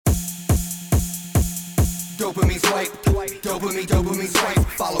Dopamine swipe, dopamine swipe.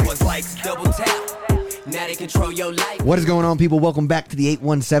 Followers, likes, double tap. Now they control your life. What is going on, people? Welcome back to the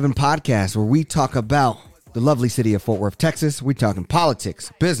 817 podcast, where we talk about the lovely city of Fort Worth, Texas. We're talking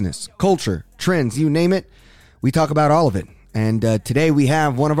politics, business, culture, trends, you name it. We talk about all of it. And today we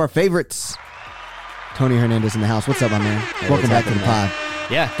have one of our favorites, Tony Hernandez, in the house. What's up, my man? Hey, welcome back to the pod.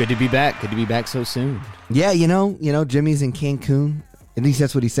 Yeah, good to be back. Good to be back so soon. Yeah, you know, Jimmy's in Cancun. At least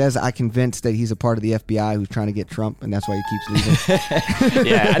that's what he says. I convinced that he's a part of the FBI who's trying to get Trump, and that's why he keeps leaving.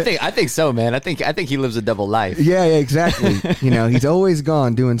 Yeah, I think so, man. I think he lives a double life. Yeah, exactly. He's always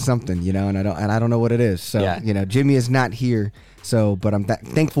gone doing something, and I don't know what it is. So, yeah. Jimmy is not here. So, but I'm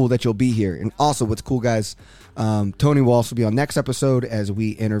thankful that you'll be here. And also, what's cool, guys, Tony will also be on next episode as we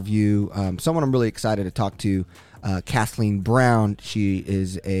interview someone I'm really excited to talk to, Kathleen Brown. She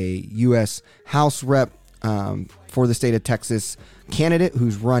is a U.S. House rep for the state of Texas candidate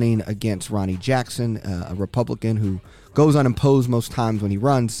who's running against Ronnie Jackson, a Republican who goes unopposed most times when he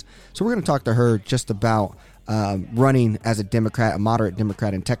runs. So we're going to talk to her just about running as a Democrat, a moderate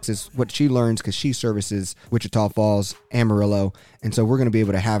Democrat in Texas, what she learns because she services Wichita Falls, Amarillo. And so we're going to be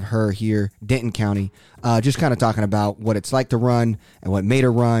able to have her here, Denton County, just kind of talking about what it's like to run and what made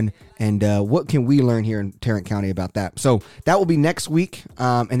her run and what can we learn here in Tarrant County about that. So that will be next week.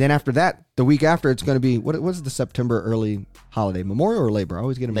 And then after that, the week after, it's going to be, what was the September early holiday? Memorial or Labor? I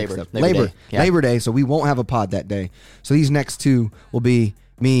always get them mixed up. Labor Day. Yeah. Labor Day. So we won't have a pod that day. So these next two will be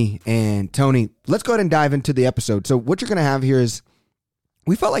me and Tony. Let's go ahead and dive into the episode. So what you're going to have here is,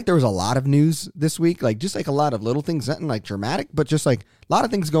 we felt like there was a lot of news this week, just a lot of little things, nothing like dramatic, but just a lot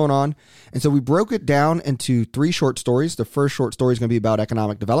of things going on. And so we broke it down into 3 short stories. The first short story is going to be about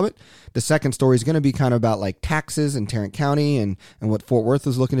economic development. The second story is going to be kind of about taxes in Tarrant County and what Fort Worth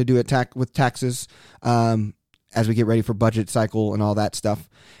is looking to do with taxes as we get ready for budget cycle and all that stuff.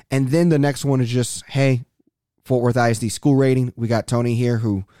 And then the next one is just, hey, Fort Worth ISD school rating. We got Tony here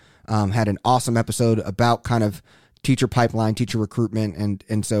who had an awesome episode about kind of teacher pipeline, teacher recruitment.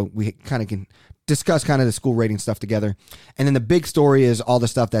 And so we kind of can discuss kind of the school rating stuff together. And then the big story is all the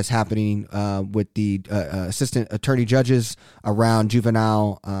stuff that's happening with the assistant attorney judges around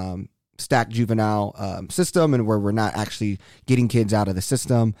stacked juvenile system, and where we're not actually getting kids out of the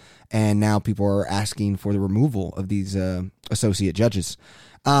system. And now people are asking for the removal of these associate judges.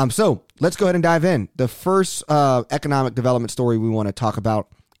 So let's go ahead and dive in. The first economic development story we want to talk about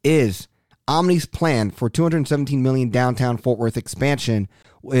is Omni's plan for $217 million downtown Fort Worth expansion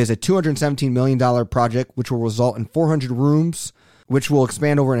is a $217 million project, which will result in 400 rooms, which will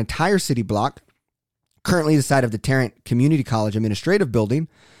expand over an entire city block. Currently the site of the Tarrant Community College Administrative Building.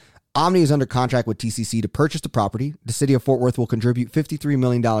 Omni is under contract with TCC to purchase the property. The city of Fort Worth will contribute $53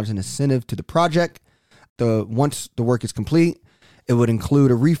 million in incentive to the project. Once the work is complete, it would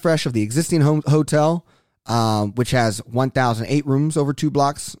include a refresh of the existing hotel, which has 1,008 rooms over 2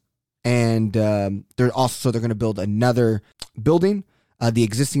 blocks. And they're going to build another building. The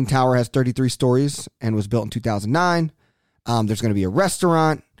existing tower has 33 stories and was built in 2009. There's going to be a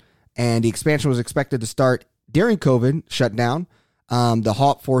restaurant, and the expansion was expected to start during COVID shutdown. The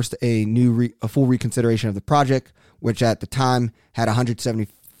halt forced a full reconsideration of the project, which at the time had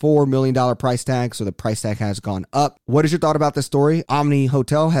 $174 million price tag. So the price tag has gone up. What is your thought about this story? Omni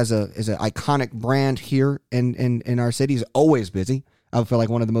Hotel is an iconic brand here in our city. It's always busy. I feel like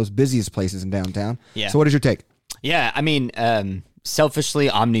one of the most busiest places in downtown. Yeah. So what is your take? Yeah, I mean, selfishly,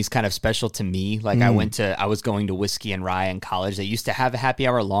 Omni's kind of special to me. I was going to Whiskey and Rye in college. They used to have a happy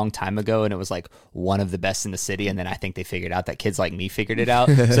hour a long time ago, and it was one of the best in the city. And then I think they figured out that kids like me figured it out.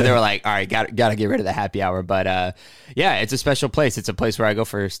 So they were like, all right, got to get rid of the happy hour. But yeah, it's a special place. It's a place where I go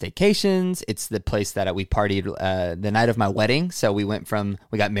for staycations. It's the place that we partied the night of my wedding. So we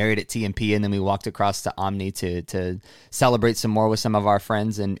got married at TMP, and then we walked across to Omni to celebrate some more with some of our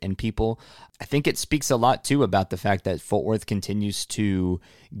friends and people. I think it speaks a lot, too, about the fact that Fort Worth continues to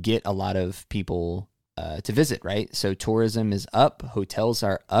get a lot of people to visit, right? So tourism is up, hotels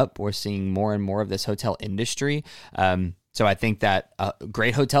are up. We're seeing more and more of this hotel industry. So I think that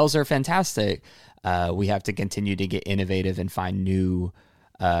great hotels are fantastic. We have to continue to get innovative and find new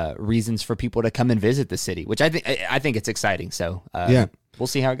reasons for people to come and visit the city, which I think it's exciting. So yeah. We'll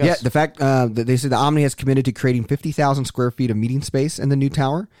see how it goes. Yeah, the fact that they said the Omni has committed to creating 50,000 square feet of meeting space in the new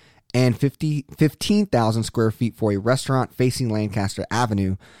tower, and 15,000 square feet for a restaurant facing Lancaster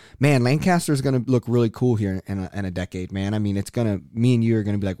Avenue. Man, Lancaster is going to look really cool here in a decade, man. I mean, me and you are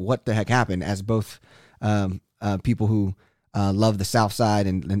going to be like, what the heck happened? As both people who love the South Side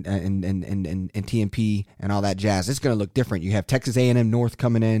and TMP and all that jazz. It's going to look different. You have Texas A&M North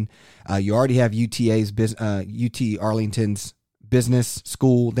coming in. You already have UT Arlington's business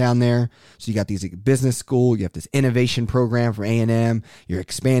school down there. So you got these business school, you have this innovation program for A&M, you're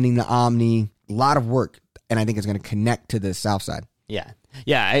expanding the Omni, a lot of work. And I think it's going to connect to the South Side. Yeah.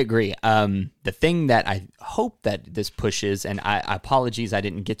 Yeah, I agree. The thing that I hope that this pushes, and I apologies, I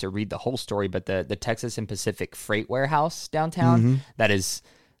didn't get to read the whole story, but the Texas and Pacific Freight Warehouse downtown, that is,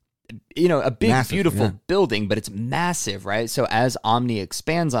 a big, Massive, beautiful building, but it's massive, right? So as Omni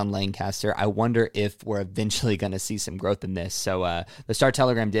expands on Lancaster, I wonder if we're eventually going to see some growth in this. So the Star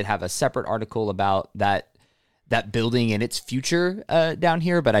Telegram did have a separate article about that building and its future down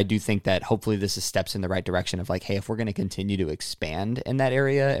here, but I do think that hopefully this is steps in the right direction of like, hey, if we're going to continue to expand in that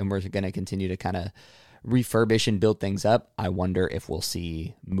area and we're going to continue to kind of refurbish and build things up, I wonder if we'll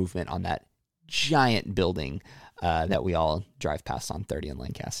see movement on that giant building that we all drive past on 30 in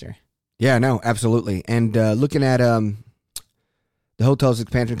Lancaster. Yeah, no, absolutely. And looking at the hotel's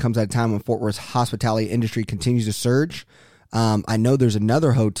expansion comes at a time when Fort Worth's hospitality industry continues to surge. I know there's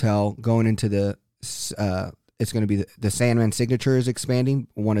another hotel going into the it's going to be the Sandman Signature is expanding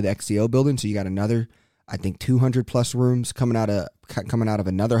one of the XCO buildings. So you got another, I think 200 plus rooms coming out of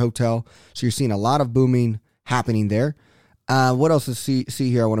another hotel. So you're seeing a lot of booming happening there. What else is see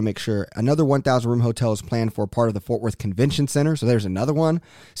here? I want to make sure another 1,000 room hotel is planned for part of the Fort Worth Convention Center. So there's another one.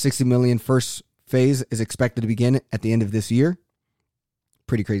 60 million first phase is expected to begin at the end of this year.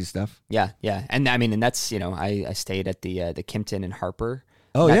 Pretty crazy stuff. Yeah. And I mean, and that's, I stayed at the Kimpton and Harper.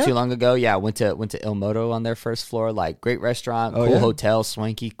 Oh, Not yeah? too long ago. Yeah, I went to Il Moto on their first floor. Like, great restaurant, Oh, cool yeah? hotel,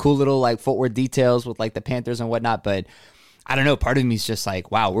 swanky, cool little like footwear details with like the Panthers and whatnot. But I don't know. Part of me is just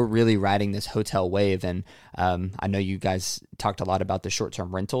like, wow, we're really riding this hotel wave. And I know you guys talked a lot about the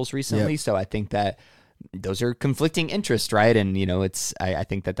short-term rentals recently. Yep. So I think that those are conflicting interests, right? And I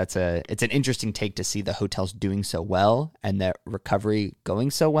think that it's an interesting take to see the hotels doing so well and that recovery going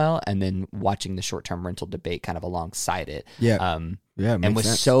so well, and then watching the short-term rental debate kind of alongside it. Yeah. Yeah, And with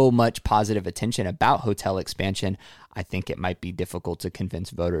so much positive attention about hotel expansion, I think it might be difficult to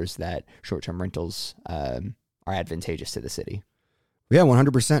convince voters that short-term rentals are advantageous to the city. Yeah,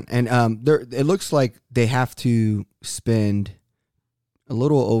 100%. And it looks like they have to spend a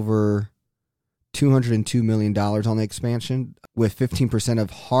little over $202 million on the expansion, with 15% of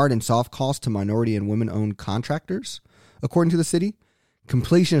hard and soft costs to minority and women-owned contractors, according to the city.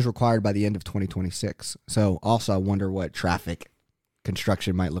 Completion is required by the end of 2026. So also I wonder what traffic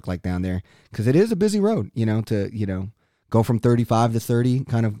construction might look like down there, because it is a busy road, to go from 35 to 30,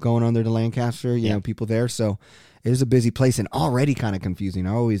 kind of going on there to Lancaster, you know, people there. So it is a busy place and already kind of confusing.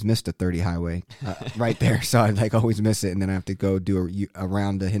 I always missed the 30 highway right there. So I always miss it. And then I have to go do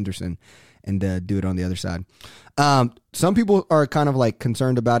around the Henderson and do it on the other side. Some people are kind of like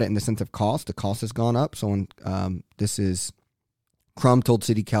concerned about it in the sense of cost. The cost has gone up. So when this is Crum told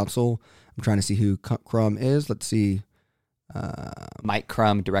City Council, I'm trying to see who Crum is. Let's see. Mike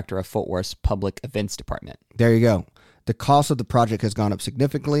Crum, director of Fort Worth's Public Events Department. There you go. The cost of the project has gone up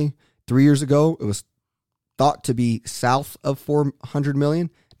significantly. 3 years ago, it was thought to be south of $400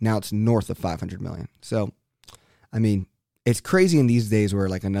 million. Now it's north of $500 million. So, I mean, it's crazy in these days where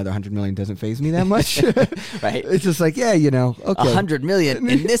like another $100 million doesn't faze me that much. Right. It's just like, yeah, okay. $100 million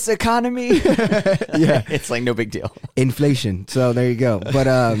in this economy. Yeah. It's like no big deal. Inflation. So there you go.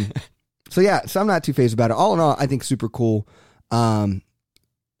 But, so I'm not too fazed about it. All in all, I think super cool. And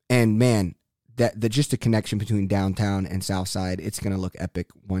man, just the connection between downtown and South Side, it's going to look epic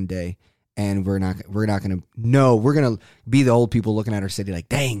one day. And we're going to be the old people looking at our city like,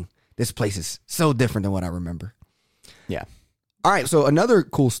 dang, this place is so different than what I remember. Yeah. All right. So another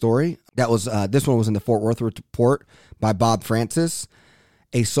cool story that was, this one was in the Fort Worth Report by Bob Francis.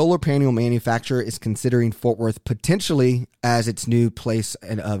 A solar panel manufacturer is considering Fort Worth potentially as its new place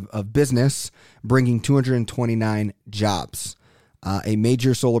of business, bringing 229 jobs. A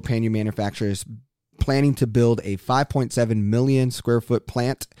major solar panel manufacturer is planning to build a 5.7 million square foot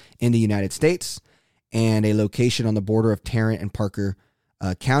plant in the United States, and a location on the border of Tarrant and Parker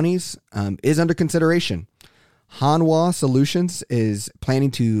counties is under consideration. Hanwha Solutions is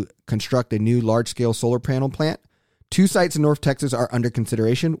planning to construct a new large-scale solar panel plant. 2 sites in North Texas are under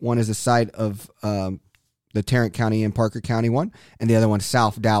consideration. One is the site of the Tarrant County and Parker County one, and the other one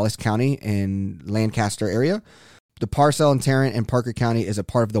South Dallas County in Lancaster area. The parcel in Tarrant and Parker County is a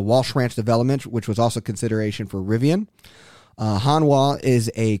part of the Walsh Ranch development, which was also consideration for Rivian. Hanwha is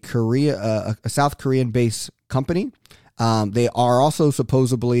a South Korean-based company. They are also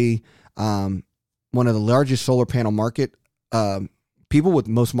supposedly one of the largest solar panel market people with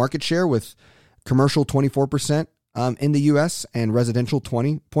most market share, with commercial 24% in the U.S. and residential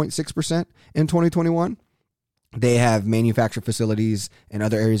 20.6% in 2021. They have manufacturing facilities in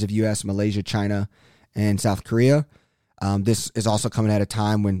other areas of U.S., Malaysia, China, and South Korea. This is also coming at a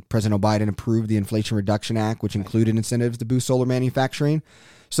time when President Biden approved the Inflation Reduction Act, which included incentives to boost solar manufacturing.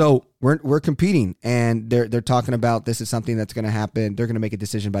 So we're competing, and they're talking about this is something that's going to happen. They're going to make a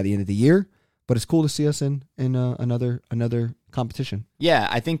decision by the end of the year, but it's cool to see us in another competition. Yeah,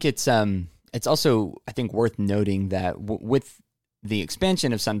 I think it's also, I think, worth noting that with the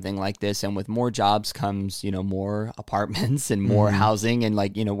expansion of something like this, and with more jobs comes, more apartments and more housing, and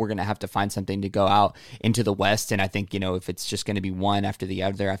we're going to have to find something to go out into the West. And I think, if it's just going to be one after the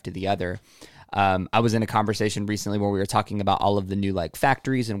other. I was in a conversation recently where we were talking about all of the new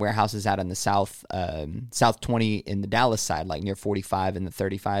factories and warehouses out in the South 20 in the Dallas side, near 45 and the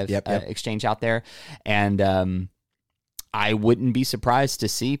 35 exchange out there. And, I wouldn't be surprised to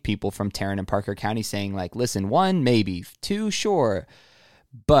see people from Tarrant and Parker County saying listen, 1, maybe 2, sure.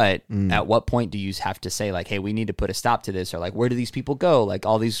 But at what point do you have to say hey, we need to put a stop to this? Or where do these people go?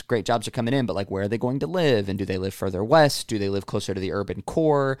 All these great jobs are coming in, but where are they going to live? And do they live further west? Do they live closer to the urban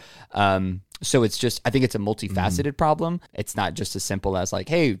core? So it's just, I think it's a multifaceted problem. It's not just as simple as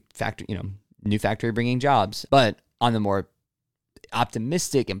hey, factory, new factory bringing jobs. But on the more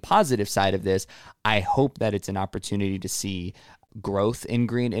optimistic and positive side of this, I hope that it's an opportunity to see growth in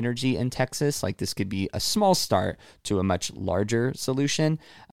green energy in Texas. This could be a small start to a much larger solution.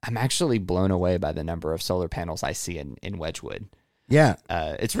 I'm actually blown away by the number of solar panels I see in Wedgwood. Yeah.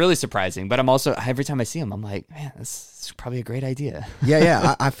 It's really surprising, but I'm also, every time I see them, I'm like, man, this is probably a great idea.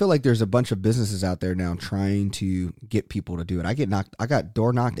 Yeah. I feel like there's a bunch of businesses out there now trying to get people to do it. I got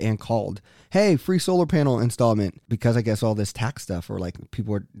door knocked and called, hey, free solar panel installment, because I guess all this tax stuff, or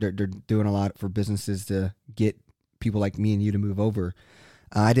people they're doing a lot for businesses to get people like me and you to move over.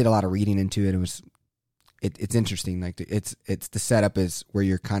 I did a lot of reading into it. It's interesting. It's the setup is where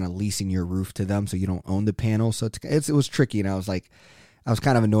you're kind of leasing your roof to them, so you don't own the panel. So it was tricky, and I was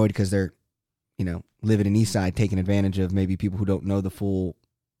kind of annoyed because they're, living in Eastside, taking advantage of maybe people who don't know the full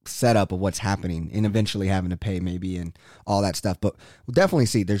setup of what's happening, and eventually having to pay maybe and all that stuff. But we'll definitely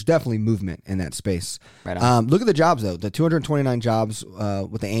see. There's definitely movement in that space. Right on. Look at the jobs though. The 229 jobs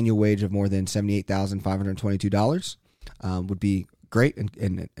with the annual wage of more than $78,522 would be great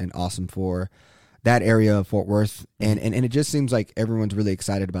and awesome for that area of Fort Worth. And it just seems like everyone's really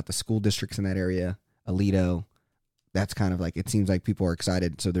excited about the school districts in that area. Aledo, that's kind of it seems like people are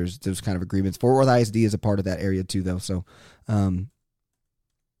excited. So there's kind of agreements. Fort Worth ISD is a part of that area too, though. So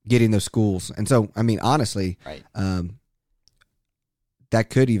getting those schools. And so, I mean, honestly, right. That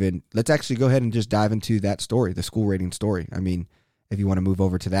could even, let's actually go ahead and just dive into that story, the school rating story. I mean, if you want to move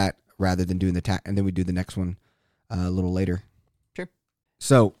over to that rather than doing and then we do the next one a little later. Sure.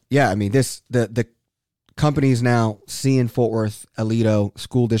 So, yeah, I mean, the companies now seeing Fort Worth, Aledo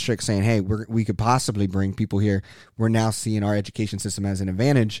school district saying, hey, we could possibly bring people here. We're now seeing our education system as an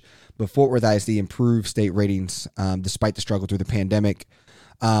advantage, but Fort Worth ISD improved state ratings despite the struggle through the pandemic.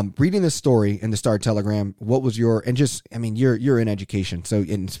 Reading this story in the Star Telegram, what was you're in education, so,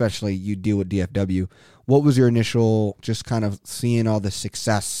 and especially you deal with DFW. What was your initial, just kind of seeing all the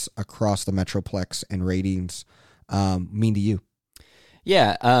success across the Metroplex and ratings mean to you?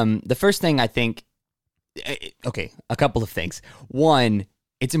 Yeah. The first thing I think, okay, a couple of things. One,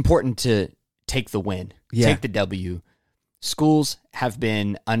 it's important to take the win, take the W. Schools have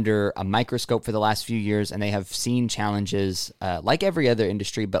been under a microscope for the last few years, and they have seen challenges like every other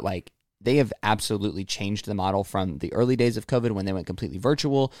industry, but they have absolutely changed the model from the early days of COVID when they went completely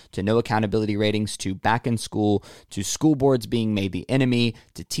virtual to no accountability ratings, to back in school, to school boards being made the enemy,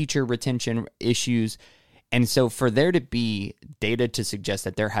 to teacher retention issues. And so for there to be data to suggest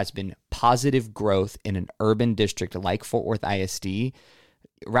that there has been positive growth in an urban district like Fort Worth ISD,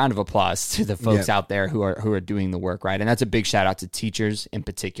 round of applause to the folks out there who are doing the work, right? And that's a big shout out to teachers in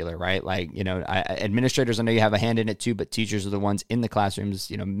particular, right? Administrators, I know you have a hand in it too, but teachers are the ones in the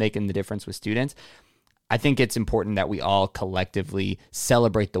classrooms, making the difference with students. I think it's important that we all collectively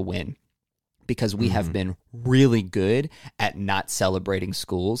celebrate the win, because we have been really good at not celebrating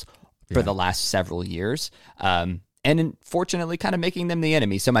schools for the last several years. And unfortunately kind of making them the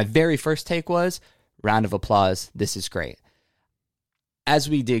enemy. So my very first take was, round of applause, this is great. As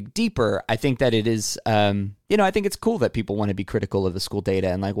we dig deeper, I think that it is, I think it's cool that people want to be critical of the school data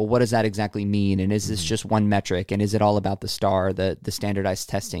and well, what does that exactly mean? And is this just one metric? And is it all about the STAR, the standardized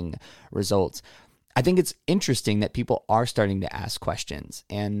testing results? I think it's interesting that people are starting to ask questions,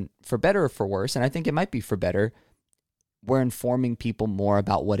 and for better or for worse, and I think it might be for better, we're informing people more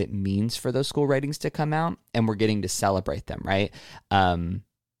about what it means for those school ratings to come out, and we're getting to celebrate them, right?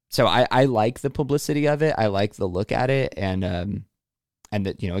 So I like the publicity of it. I like the look at it, and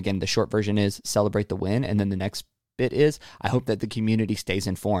that, again, the short version is celebrate the win, and then the next bit is, I hope that the community stays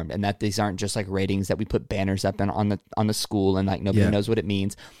informed and that these aren't just like ratings that we put banners up on the school and like nobody knows what it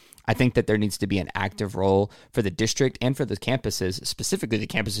means. I think that there needs to be an active role for the district and for the campuses, specifically the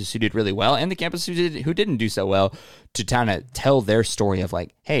campuses who did really well and the campuses who didn't do so well, to kind of tell their story of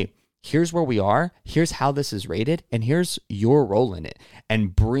like, hey, here's where we are, here's how this is rated, and here's your role in it,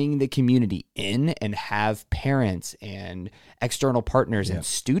 and bring the community in and have parents and external partners and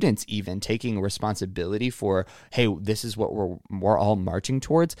students even taking responsibility for, hey, this is what we're all marching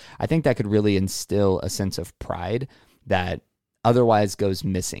towards. I think that could really instill a sense of pride that otherwise goes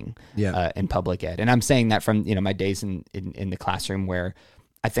missing in public ed. And I'm saying that from, my days in the classroom, where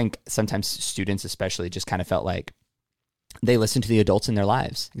I think sometimes students especially just kind of felt like they listen to the adults in their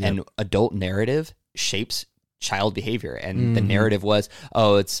lives, and adult narrative shapes child behavior. And the narrative was,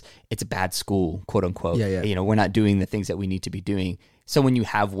 oh, it's a bad school, quote unquote. We're not doing the things that we need to be doing. So when you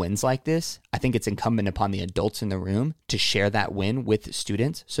have wins like this, I think it's incumbent upon the adults in the room to share that win with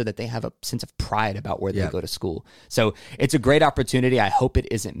students so that they have a sense of pride about where they go to school. So it's a great opportunity. I hope it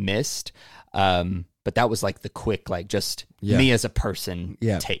isn't missed. But that was like the quick, like just me as a person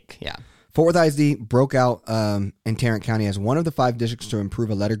take. Yeah. Fort Worth ISD broke out in Tarrant County as one of the 5 districts to improve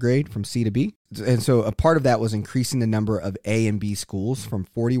a letter grade from C to B. And so a part of that was increasing the number of A and B schools from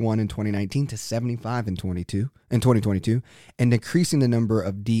 41 in 2019 to 75 in 2022, and decreasing the number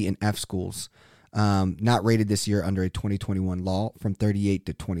of D and F schools not rated this year under a 2021 law from 38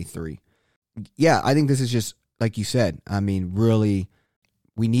 to 23. Yeah, I think this is just, like you said, I mean, really,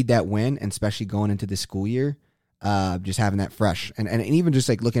 we need that win, and especially going into the school year. Just having that fresh. And even just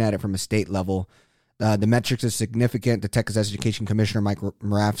like looking at it from a state level, the metrics is significant. The Texas Education Commissioner, Mike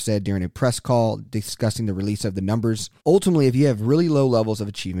Moraff, said during a press call discussing the release of the numbers, ultimately, if you have really low levels of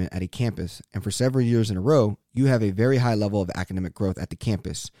achievement at a campus, and for several years in a row, you have a very high level of academic growth at the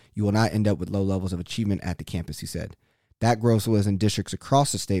campus, you will not end up with low levels of achievement at the campus, he said. That growth was in districts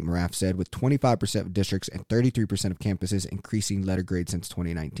across the state, Moraff said, with 25% of districts and 33% of campuses increasing letter grades since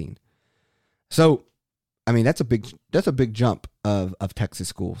 2019. So, I mean, that's a big jump of Texas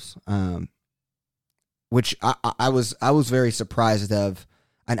schools, which I was very surprised of,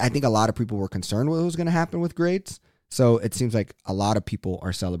 and I think a lot of people were concerned what was going to happen with grades. So it seems like a lot of people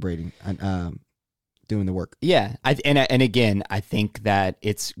are celebrating and doing the work. Yeah, and again, I think that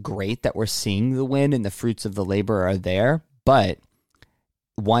it's great that we're seeing the win and the fruits of the labor are there, but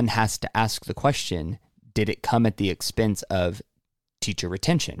one has to ask the question: did it come at the expense of teacher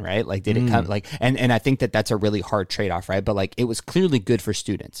retention, right? Like, did it come like, and I think that that's a really hard trade-off, right? But like, it was clearly good for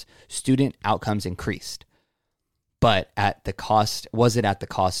students. Student outcomes increased, but was it at the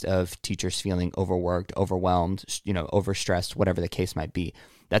cost of teachers feeling overworked, overwhelmed, overstressed, whatever the case might be?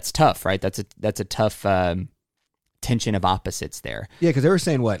 That's tough, right? That's a tough tension of opposites there. Yeah, because they were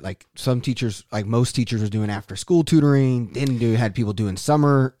saying like some teachers, like most teachers, was doing after school tutoring. Had people doing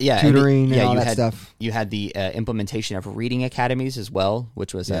summer tutoring and all that stuff. You had the implementation of reading academies as well,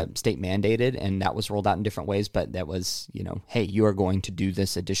 which was state mandated, and that was rolled out in different ways. But that was, hey, you are going to do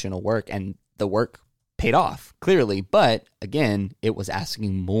this additional work, and the work paid off clearly. But again, it was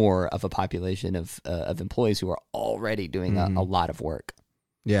asking more of a population of employees who are already doing a lot of work.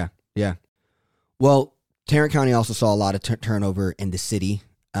 Yeah. Well, Tarrant County also saw a lot of turnover in the city,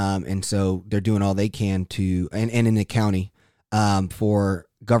 and so they're doing all they can to, and in the county, for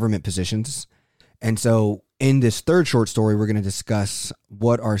government positions. And so in this third short story, we're going to discuss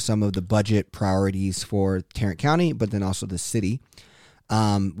what are some of the budget priorities for Tarrant County, but then also the city.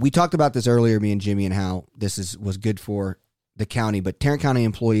 We talked about this earlier, me and Jimmy, and how this was good for the county, but Tarrant County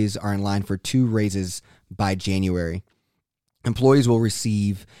employees are in line for 2 raises by January. Employees will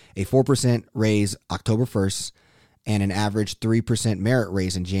receive a 4% raise October 1st and an average 3% merit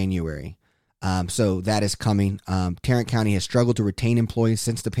raise in January. So that is coming. Tarrant County has struggled to retain employees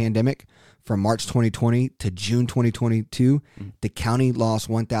since the pandemic. From March 2020 to June 2022, the county lost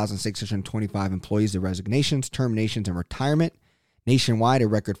 1,625 employees to resignations, terminations, and retirement. Nationwide, a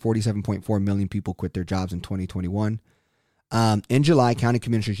record 47.4 million people quit their jobs in 2021. In July, county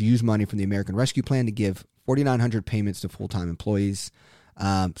commissioners used money from the American Rescue Plan to give 4,900 payments to full-time employees.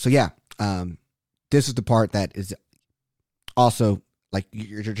 This is the part that is also, like,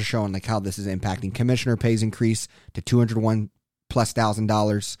 you're just showing like how this is impacting. Commissioner pays increase to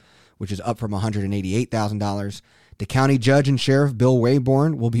 $201,000+, which is up from $188,000. The county judge and sheriff, Bill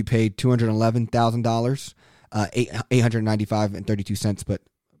Wayborn, will be paid $211,000, $895.32, but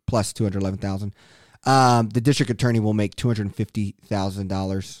plus $211,000. The district attorney will make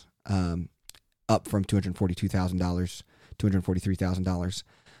 $250,000, up from $242,000, $243,000.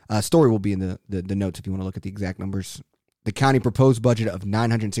 Story will be in the notes if you want to look at the exact numbers. The county proposed budget of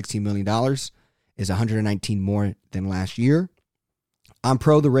 $916 million is is 119 more than last year. I'm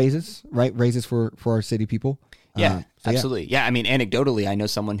pro the raises, right? Raises for our city people. Yeah, absolutely. Yeah, I mean, anecdotally, I know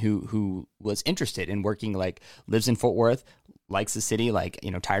someone who was interested in working, like lives in Fort Worth, likes the city, like,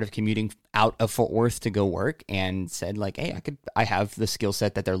 you know, tired of commuting out of Fort Worth to go work, and said like, hey, I have the skill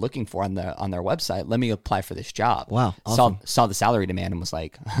set that they're looking for on their website. Let me apply for this job. Wow, awesome. Saw the salary demand and was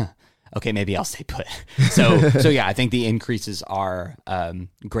like, okay, maybe I'll stay put. So yeah, I think the increases are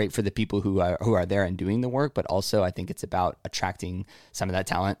great for the people who are there and doing the work, but also I think it's about attracting some of that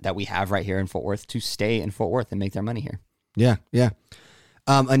talent that we have right here in Fort Worth to stay in Fort Worth and make their money here. Yeah, yeah.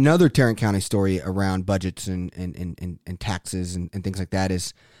 Another Tarrant County story around budgets and taxes and things like that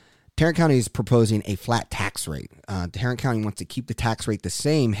is Tarrant County is proposing a flat tax rate. Tarrant County wants to keep the tax rate the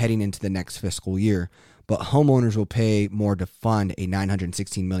same heading into the next fiscal year, but homeowners will pay more to fund a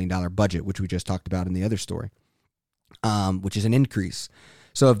 $916 million budget, which we just talked about in the other story, which is an increase.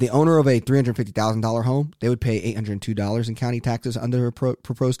 So if the owner of a $350,000 home, they would pay $802 in county taxes under a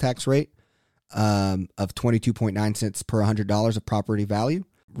proposed tax rate of 22.9 cents per $100 of property value.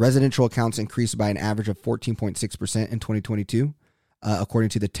 Residential accounts increased by an average of 14.6% in 2022, according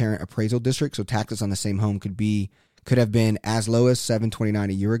to the Tarrant Appraisal District. So taxes on the same home could have been as low as $729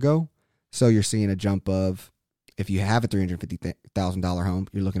 a year ago. So you're seeing a jump of, if you have a $350,000 home,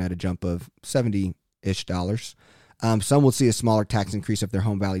 you're looking at a jump of $70-ish. Some will see a smaller tax increase if their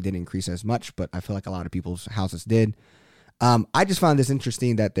home value didn't increase as much, but I feel like a lot of people's houses did. I just found this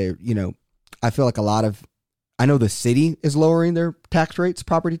interesting that they're, you know, I feel like I know the city is lowering their tax rates,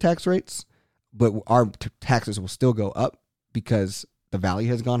 property tax rates, but our taxes will still go up because the value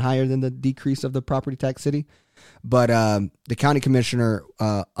has gone higher than the decrease of the property tax city. But the county commissioner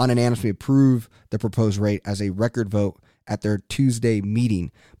unanimously approved the proposed rate as a record vote at their Tuesday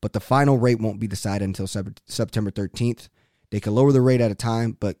meeting, but the final rate won't be decided until September 13th. They can lower the rate at a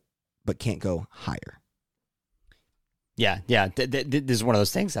time, but can't go higher. Yeah. This is one of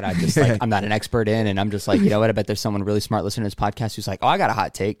those things that I just like, I'm not an expert in, and I'm just like, you know what? I bet there's someone really smart listening to this podcast who's like, oh, I got a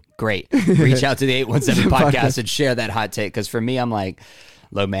hot take. Great. Reach out to the 817 podcast and share that hot take. Because for me, I'm like,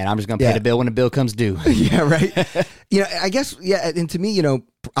 look, man, I'm just going to pay the bill when the bill comes due. Yeah, right. You know, I guess, yeah. And to me, you know,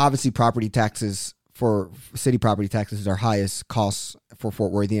 obviously property taxes for city property taxes are highest costs for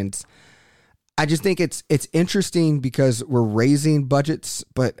Fort Worthians. I just think it's interesting because we're raising budgets,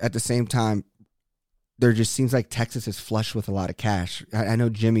 but at the same time, there just seems like Texas is flush with a lot of cash. I know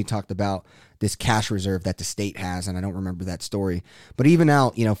Jimmy talked about this cash reserve that the state has, and I don't remember that story. But even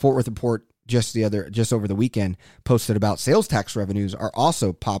now, you know, Fort Worth Report just over the weekend posted about sales tax revenues are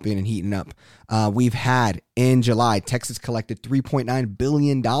also popping and heating up. We've had in July, Texas collected $3.9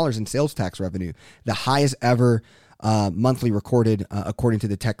 billion in sales tax revenue, the highest ever monthly recorded, according to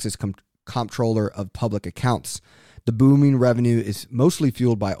the Texas Comptroller of Public Accounts. The booming revenue is mostly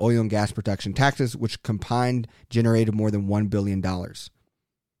fueled by oil and gas production taxes, which combined generated more than $1 billion.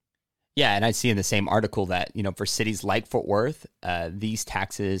 Yeah, and I see in the same article that, you know, for cities like Fort Worth, these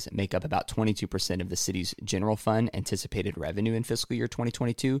taxes make up about 22% of the city's general fund anticipated revenue in fiscal year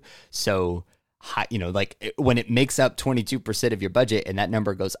 2022. So, you know, like when it makes up 22% of your budget and that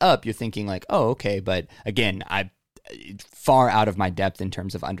number goes up, you're thinking like, oh, okay. But again, I'm far out of my depth in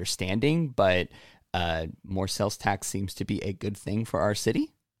terms of understanding, but more sales tax seems to be a good thing for our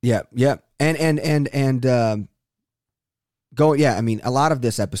city. Yeah. And I mean, a lot of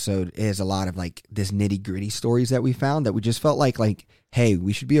this episode is a lot of like this nitty gritty stories that we found that we just felt like, hey,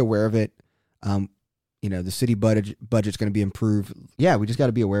 we should be aware of it. You know, the city budget's going to be improved. Yeah, we just got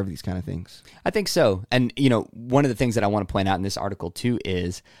to be aware of these kind of things. I think so. And, you know, one of the things that I want to point out in this article too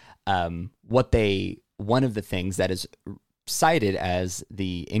is one of the things that is cited as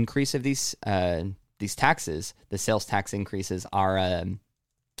the increase of these taxes, the sales tax increases, are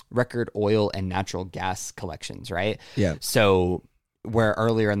record oil and natural gas collections, right? Yeah. So where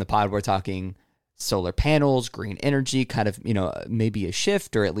earlier in the pod we're talking solar panels, green energy, kind of, you know, maybe a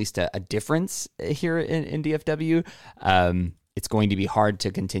shift or at least a difference here in DFW, it's going to be hard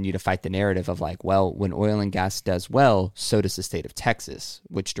to continue to fight the narrative of like, well, when oil and gas does well, so does the state of Texas,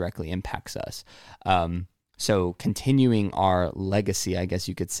 which directly impacts us. So continuing our legacy, I guess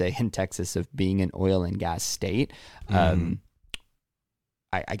you could say, in Texas of being an oil and gas state,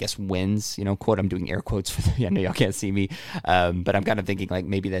 I guess wins, you know, quote, I'm doing air quotes for I know y'all can't see me, but I'm kind of thinking like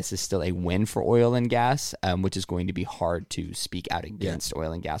maybe this is still a win for oil and gas, which is going to be hard to speak out against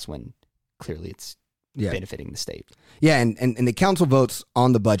oil and gas when clearly it's benefiting the state. Yeah, and the council votes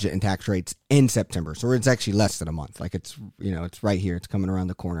on the budget and tax rates in September, so it's actually less than a month. Like it's, you know, it's right here, it's coming around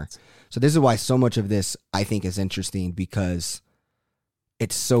the corner. So this is why so much of this I think is interesting, because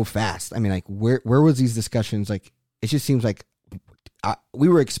it's so fast. I mean, like where was these discussions? Like it just seems like we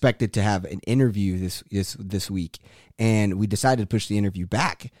were expected to have an interview this week, and we decided to push the interview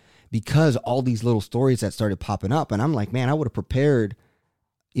back because all these little stories that started popping up. And I'm like, man, I would have prepared,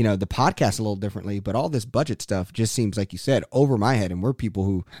 the podcast a little differently, but all this budget stuff just seems, like you said, over my head. And we're people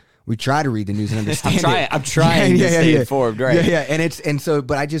who we try to read the news and understand I'm trying to stay informed, right? Yeah.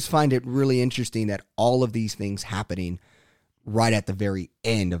 But I just find it really interesting that all of these things happening right at the very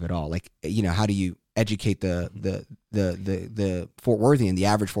end of it all. Like, how do you educate the Fort Worthian, the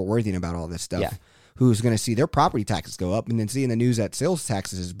average Fort Worthian about all this stuff? Yeah. Who's going to see their property taxes go up and then see in the news that sales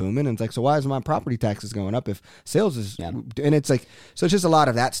taxes is booming. And it's like, so why is my property taxes going up if sales is, and it's like, so it's just a lot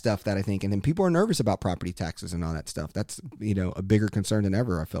of that stuff that I think, and then people are nervous about property taxes and all that stuff. That's, a bigger concern than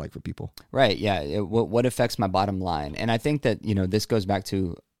ever, I feel like, for people. Right. Yeah. What affects my bottom line? And I think that, this goes back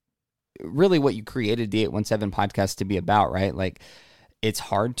to really what you created the 817 podcast to be about, right? Like, it's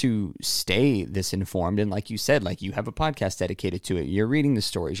hard to stay this informed. And like you said, like, you have a podcast dedicated to it. You're reading the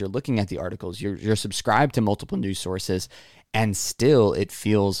stories, you're looking at the articles, you're subscribed to multiple news sources, and still it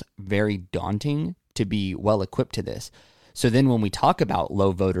feels very daunting to be well equipped to this. So then when we talk about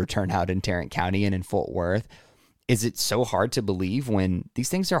low voter turnout in Tarrant County and in Fort Worth, is it so hard to believe when these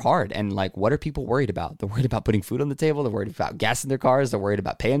things are hard? And like, what are people worried about? They're worried about putting food on the table. They're worried about gas in their cars. They're worried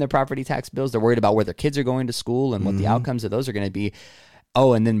about paying their property tax bills. They're worried about where their kids are going to school and what the outcomes of those are going to be.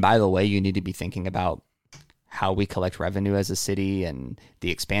 Oh, and then by the way, you need to be thinking about how we collect revenue as a city and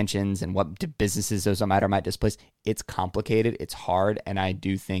the expansions and what businesses those matter might displace. It's complicated. It's hard. And I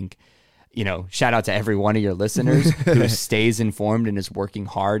do think, shout out to every one of your listeners who stays informed and is working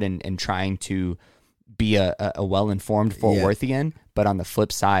hard and trying to be a well-informed Fort Worthian. But on the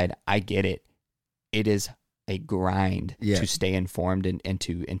flip side, I get it. It is a grind to stay informed and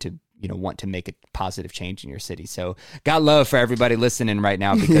to want to make a positive change in your city. So got love for everybody listening right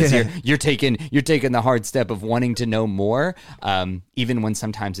now, because you're taking the hard step of wanting to know more, even when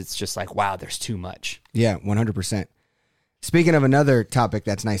sometimes it's just like, wow, there's too much. Yeah, 100%. Speaking of another topic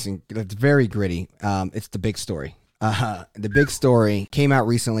that's nice and that's very gritty, it's the big story. The big story came out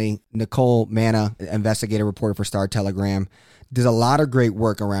recently. Nicole Manna, investigative reporter for Star Telegram, does a lot of great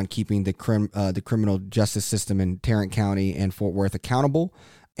work around keeping the criminal justice system in Tarrant County and Fort Worth accountable,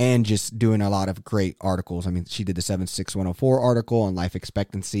 and just doing a lot of great articles. I mean, she did the 76104 article on life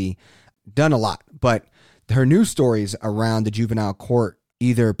expectancy, done a lot. But her news stories around the juvenile court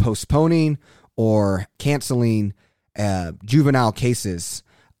either postponing or canceling juvenile cases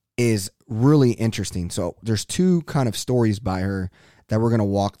is really interesting. So there's two kind of stories by her that we're going to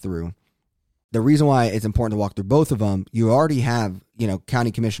walk through. The reason why it's important to walk through both of them, you already have,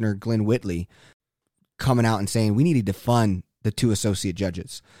 County Commissioner Glenn Whitley coming out and saying we needed to fund the two associate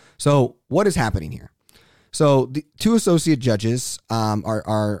judges. So what is happening here? So the two associate judges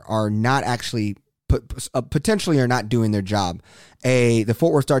are not actually potentially are not doing their job. The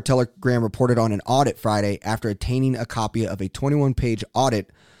Fort Worth Star Telegram reported on an audit Friday after obtaining a copy of a 21-page audit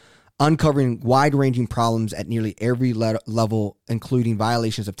uncovering wide-ranging problems at nearly every level, including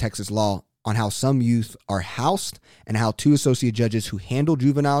violations of Texas law on how some youth are housed and how two associate judges who handle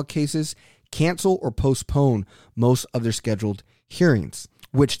juvenile cases cancel or postpone most of their scheduled hearings,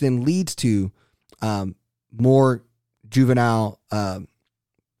 which then leads to more juvenile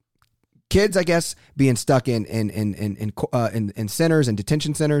kids, I guess, being stuck in centers and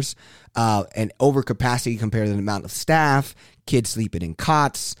detention centers, and overcapacity compared to the amount of staff, kids sleeping in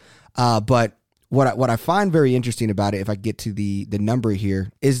cots. But what I find very interesting about it, if I get to the number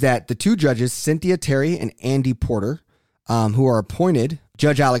here, is that the two judges, Cynthia Terry and Andy Porter, who are appointed,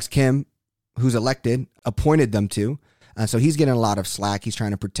 Judge Alex Kim, who's elected, appointed them to. So he's getting a lot of slack. He's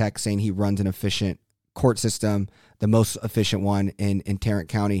trying to protect, saying he runs an efficient court system, the most efficient one in Tarrant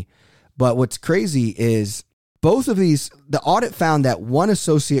County. But what's crazy is both of these, the audit found that one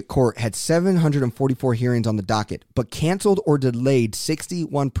associate court had 744 hearings on the docket, but canceled or delayed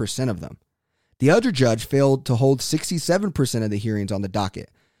 61% of them. The other judge failed to hold 67% of the hearings on the docket.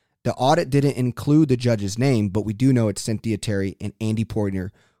 The audit didn't include the judge's name, but we do know it's Cynthia Terry and Andy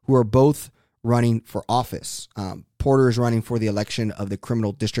Porter, who are both running for office. Porter is running for the election of the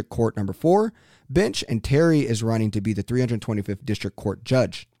Criminal District Court number 4 bench, and Terry is running to be the 325th District Court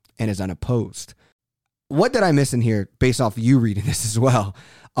judge and is unopposed. What did I miss in here, based off you reading this as well,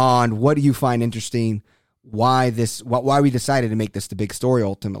 on what do you find interesting, why we decided to make this the big story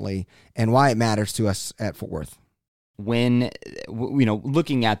ultimately, and why it matters to us at Fort Worth? When,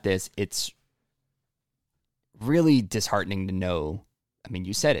 looking at this, it's really disheartening to know. I mean,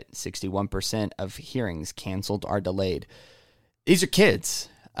 you said it, 61% of hearings canceled or delayed. These are kids.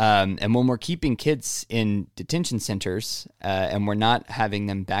 And when we're keeping kids in detention centers and we're not having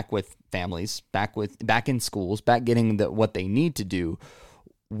them back with families, back in schools, back getting what they need to do,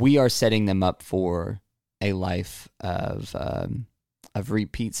 we are setting them up for a life of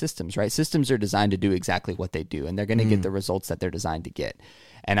repeat systems, right? Systems are designed to do exactly what they do, and they're going to get the results that they're designed to get.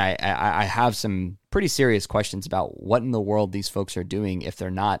 And I have some pretty serious questions about what in the world these folks are doing if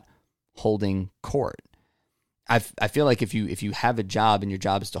they're not holding court. I feel like if you have a job and your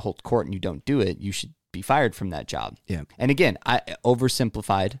job is to hold court and you don't do it, you should be fired from that job. Yeah. And again, I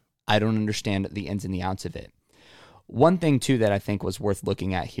oversimplified. I don't understand the ins and the outs of it. One thing too that I think was worth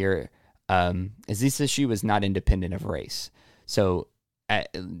looking at here is this issue is not independent of race. So,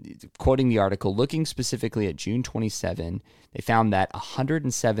 quoting the article, looking specifically at June 27, they found that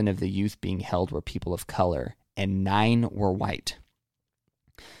 107 of the youth being held were people of color and 9 were white.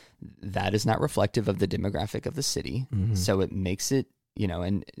 That is not reflective of the demographic of the city. So it makes it,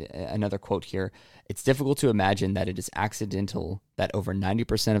 and another quote here, it's difficult to imagine that it is accidental that over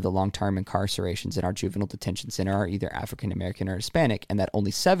 90% of the long-term incarcerations in our juvenile detention center are either African American or Hispanic, and that only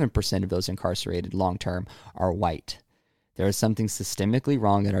 7% of those incarcerated long-term are white. There is something systemically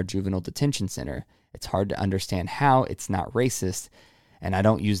wrong at our juvenile detention center. It's hard to understand how it's not racist, and I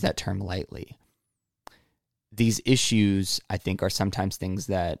don't use that term lightly. These issues, I think, are sometimes things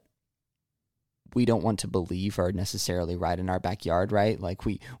that we don't want to believe are necessarily right in our backyard, right? Like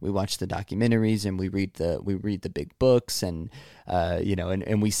we watch the documentaries and we read the big books and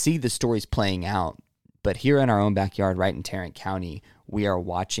and we see the stories playing out. But here in our own backyard, right in Tarrant County, we are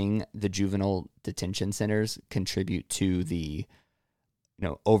watching the juvenile detention centers contribute to the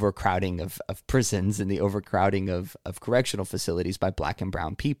overcrowding of prisons and the overcrowding of correctional facilities by Black and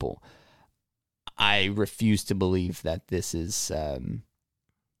brown people. I refuse to believe that this is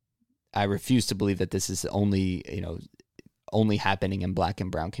only happening in Black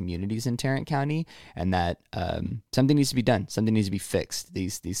and brown communities in Tarrant County, and that something needs to be done. Something needs to be fixed.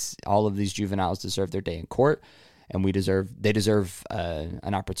 All of these juveniles deserve their day in court, and they deserve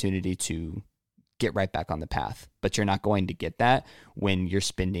an opportunity to get right back on the path. But you're not going to get that when you're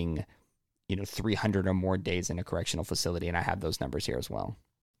spending 300 or more days in a correctional facility, and I have those numbers here as well.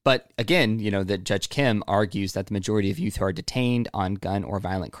 But again, that Judge Kim argues that the majority of youth who are detained on gun or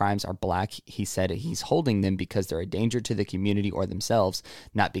violent crimes are Black. He said he's holding them because they're a danger to the community or themselves,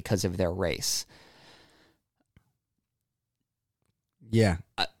 not because of their race. Yeah.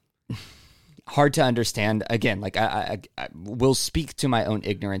 Hard to understand. Again, like I will speak to my own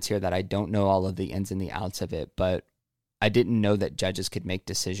ignorance here that I don't know all of the ins and the outs of it, but I didn't know that judges could make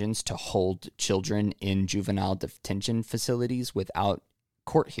decisions to hold children in juvenile detention facilities without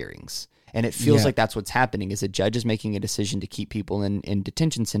court hearings. And it feels like that's what's happening, is a judge is making a decision to keep people in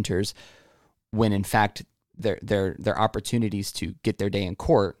detention centers when in fact their opportunities to get their day in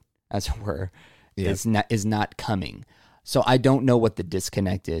court, as it were, is not coming. So I don't know what the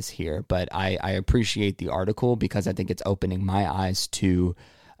disconnect is here, but I appreciate the article because I think it's opening my eyes to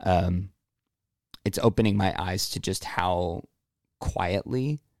just how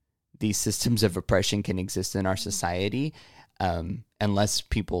quietly these systems of oppression can exist in our society. Unless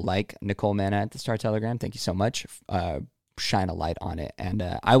people like Nicole Manna at the Star Telegram, thank you so much, shine a light on it. And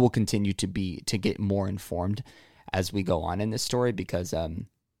I will continue to get more informed as we go on in this story because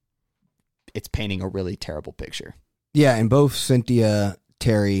it's painting a really terrible picture. Yeah, and both Cynthia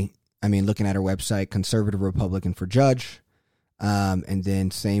Terry, looking at her website, conservative Republican for judge, and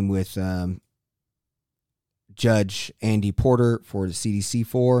then same with Judge Andy Porter for the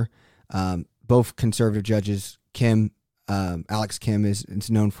CDC4, both conservative judges. Alex Kim is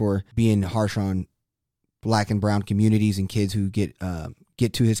known for being harsh on Black and brown communities and kids who get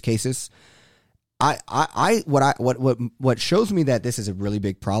to his cases. What shows me that this is a really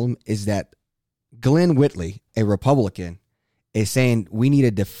big problem is that Glenn Whitley, a Republican, is saying we need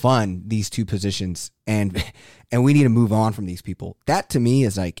to defund these two positions and we need to move on from these people. That to me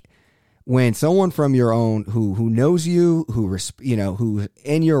is like when someone from your own who knows you, who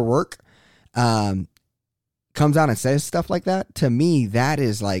in your work, comes out and says stuff like that. To me, that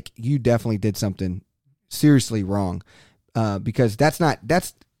is like you definitely did something seriously wrong, because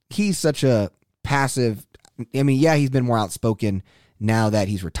he's such a passive. He's been more outspoken now that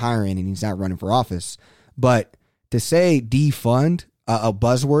he's retiring and he's not running for office. But to say defund a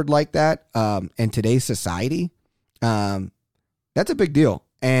buzzword like that in today's society, that's a big deal.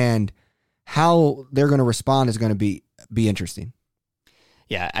 And how they're going to respond is going to be interesting.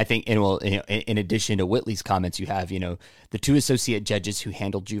 Yeah, I think, in addition to Whitley's comments, you have, the two associate judges who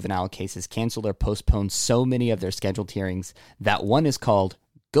handled juvenile cases canceled or postponed so many of their scheduled hearings that one is called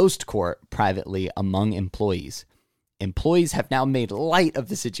ghost court privately among employees. employees have now made light of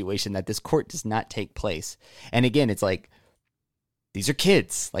the situation that this court does not take place. And again, it's like, these are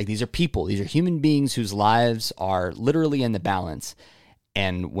kids, like these are people, these are human beings whose lives are literally in the balance.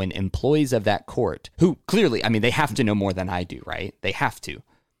 And when employees of that court, who clearly, I mean, they have to know more than I do, right? They have to,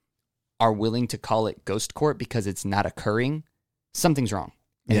 are willing to call it ghost court because it's not occurring, something's wrong.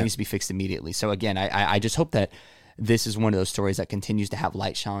 And it needs to be fixed immediately. So again, I just hope that this is one of those stories that continues to have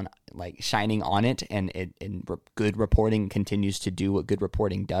light shining on it, and good reporting continues to do what good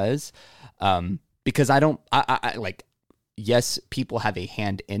reporting does. Because I like, yes, people have a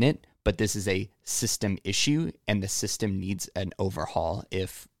hand in it, but this is a system issue, and the system needs an overhaul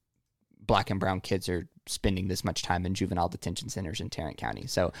if Black and brown kids are spending this much time in juvenile detention centers in Tarrant County.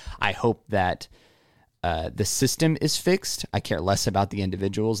 So I hope that the system is fixed. I care less about the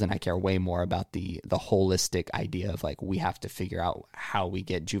individuals, and I care way more about the holistic idea of like, we have to figure out how we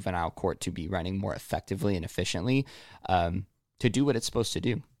get juvenile court to be running more effectively and efficiently, to do what it's supposed to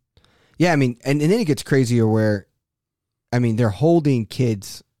do. Yeah, I mean, and then it gets crazier where, I mean, they're holding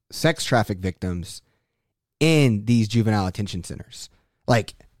kids, sex traffic victims, in these juvenile detention centers.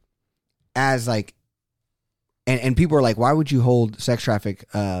 Like, as like, and people are like, why would you hold sex traffic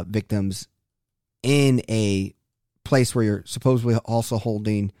victims in a place where you're supposedly also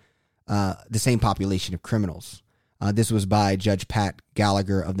holding the same population of criminals? This was by Judge Pat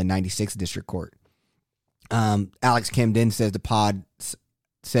Gallagher of the 96th District Court. Alex Kim then says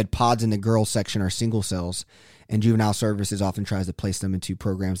pods in the girls section are single cells, and juvenile services often tries to place them into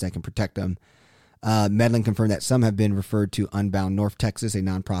programs that can protect them. Medlin confirmed that some have been referred to Unbound North Texas, a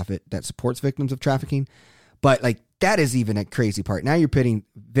nonprofit that supports victims of trafficking. But like, that is even a crazy part. Now you're pitting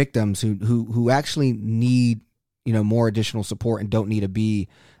victims who actually need, more additional support and don't need to be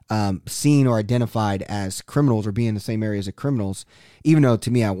seen or identified as criminals or be in the same areas of criminals. Even though,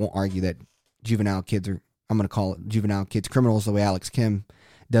 to me, I won't argue that juvenile kids are, I'm going to call it juvenile kids criminals the way Alex Kim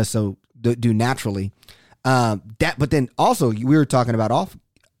does do naturally. But then also we were talking about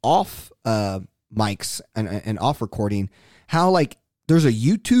off mics and off recording, how like there's a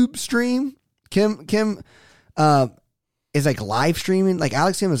YouTube stream. Kim is like live streaming. Like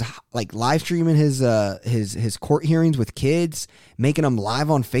Alex Kim is like live streaming his court hearings with kids, making them live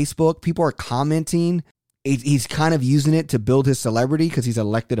on Facebook. People are commenting. He's kind of using it to build his celebrity because he's an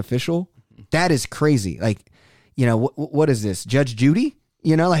elected official. That is crazy. Like, what is this, Judge Judy?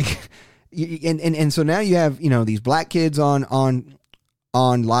 Like, and so now you have these black kids on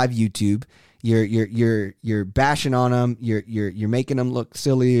live YouTube. You're bashing on them. You're making them look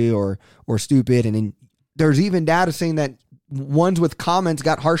silly or stupid. And then there's even data saying that ones with comments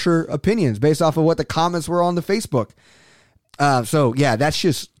got harsher opinions based off of what the comments were on the Facebook. So yeah, that's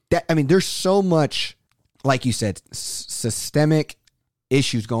just that. I mean, there's so much, like you said, systemic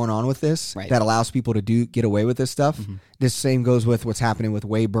issues going on with this that allows people to get away with this stuff. Mm-hmm. This same goes with what's happening with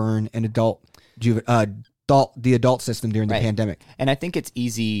Wayburn and the adult system during the pandemic. And I think it's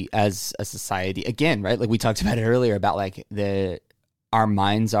easy as a society, again, right? Like we talked about it earlier about like our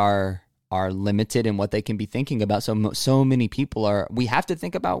minds are limited in what they can be thinking about. So many people we have to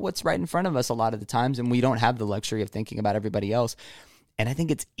think about what's right in front of us a lot of the times, and we don't have the luxury of thinking about everybody else. And I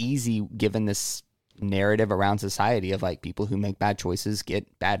think it's easy, given this narrative around society of like people who make bad choices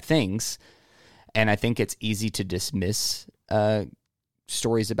get bad things. And I think it's easy to dismiss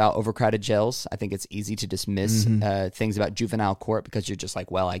stories about overcrowded jails. I think it's easy to dismiss things about juvenile court because you're just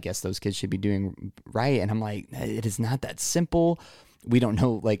like, well, I guess those kids should be doing right. And I'm like, it is not that simple. We don't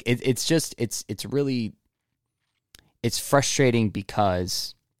know. Like it's frustrating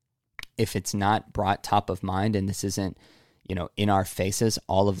because if it's not brought top of mind, and this isn't, in our faces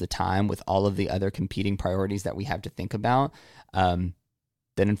all of the time with all of the other competing priorities that we have to think about, then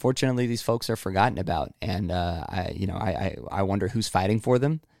unfortunately these folks are forgotten about. And I wonder who's fighting for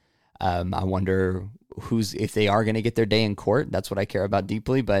them. I wonder if they are going to get their day in court. That's what I care about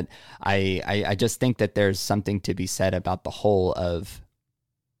deeply. But I just think that there's something to be said about the whole of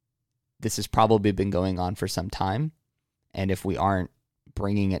this has probably been going on for some time. And if we aren't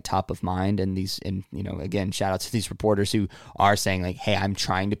bringing it top of mind, and again, shout out to these reporters who are saying like, hey, I'm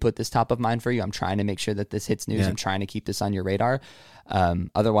trying to put this top of mind for you. I'm trying to make sure that this hits news. Yeah. I'm trying to keep this on your radar.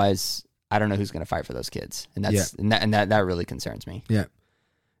 Otherwise, I don't know who's going to fight for those kids. And that really concerns me. Yeah.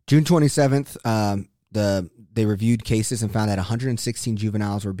 June 27th, they reviewed cases and found that 116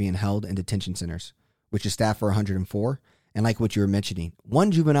 juveniles were being held in detention centers, which is staffed for 104. And like what you were mentioning,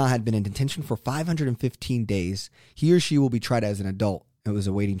 one juvenile had been in detention for 515 days. He or she will be tried as an adult. It was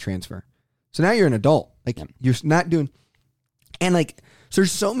awaiting transfer. So now you're an adult. Like you're not doing, and like, so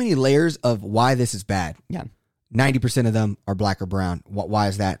there's so many layers of why this is bad. Yeah. 90% of them are black or brown. Why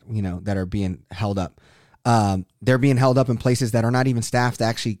is that, that are being held up? They're being held up in places that are not even staffed to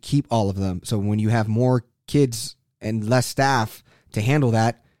actually keep all of them. So when you have more kids and less staff to handle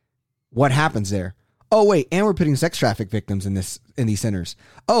that, what happens there? Oh, wait, and we're putting sex traffic victims in these centers.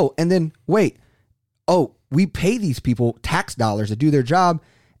 Oh, and then wait. Oh, we pay these people tax dollars to do their job,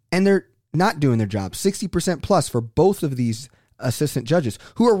 and they're not doing their job. 60% plus for both of these assistant judges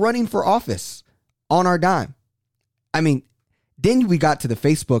who are running for office on our dime. I mean, then we got to the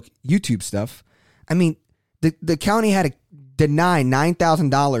Facebook, YouTube stuff. I mean, the county had to deny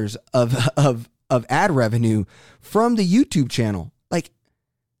 $9,000 of ad revenue from the YouTube channel. Like,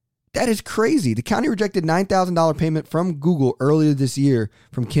 that is crazy. The county rejected $9,000 payment from Google earlier this year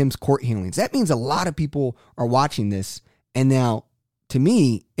from Kim's court hearings. That means a lot of people are watching this, and now, to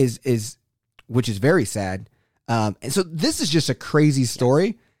me, which is very sad. And so this is just a crazy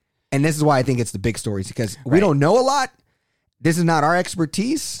story, and this is why I think it's the big stories, because we don't know a lot. This is not our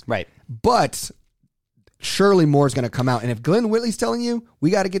expertise, Right. but surely more is going to come out. And if Glenn Whitley's telling you we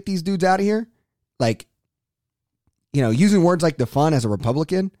got to get these dudes out of here, like, using words like defund as a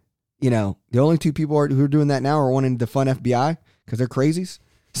Republican. The only two people who are doing that now are wanting to defund FBI because they're crazies.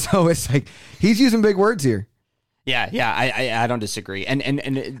 So it's like he's using big words here. Yeah, I don't disagree. And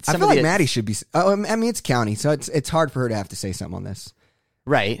I feel like Maddie should be. I mean, it's county, so it's hard for her to have to say something on this.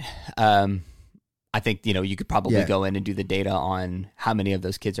 Right. I think you could probably go in and do the data on how many of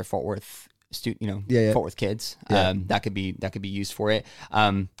those kids are Fort Worth Fort Worth kids. Yeah. That could be used for it.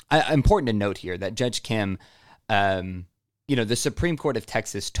 Important to note here that Judge Kim. The Supreme Court of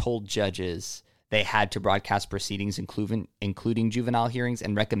Texas told judges they had to broadcast proceedings, including juvenile hearings,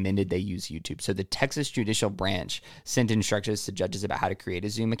 and recommended they use YouTube. So the Texas Judicial Branch sent instructions to judges about how to create a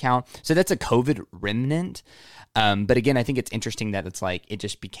Zoom account. So that's a COVID remnant. But again, I think it's interesting that it's like it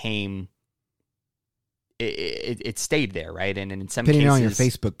just became... It stayed there, right? And in some Depending cases... on your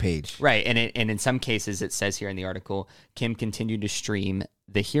Facebook page. Right. And in some cases, it says here in the article, Kim continued to stream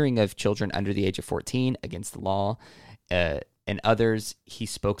the hearing of children under the age of 14 against the law. In others, he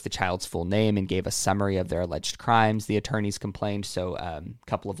spoke the child's full name and gave a summary of their alleged crimes. The attorneys complained, so a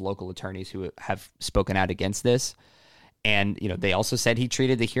couple of local attorneys who have spoken out against this. And, they also said he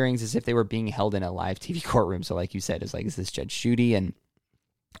treated the hearings as if they were being held in a live TV courtroom. So like you said, it's like, is this Judge Judy? And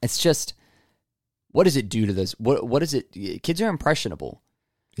it's just, what does it do to those? What is it? Kids are impressionable.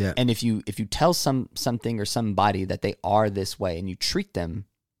 Yeah. And if you tell something or somebody that they are this way and you treat them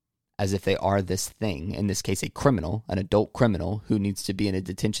as if they are this thing, in this case, a criminal, an adult criminal who needs to be in a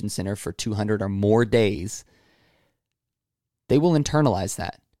detention center for 200 or more days, they will internalize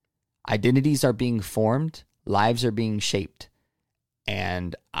that. Identities are being formed, lives are being shaped.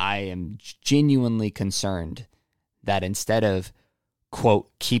 And I am genuinely concerned that instead of, quote,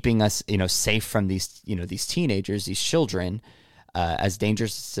 keeping us, safe from these teenagers, these children, as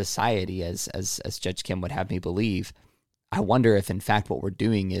dangerous to society as Judge Kim would have me believe, I wonder if, in fact, what we're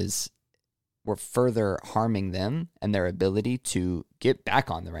doing is we're further harming them and their ability to get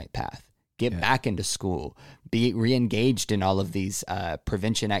back on the right path, get back into school, be re-engaged in all of these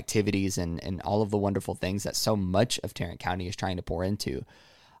prevention activities and all of the wonderful things that so much of Tarrant County is trying to pour into.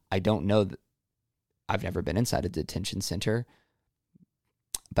 I don't know. I've never been inside a detention center,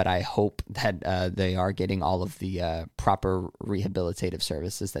 but I hope that they are getting all of the proper rehabilitative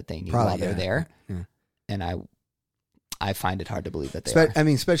services that they need while they're there. Yeah. And I find it hard to believe that they are. I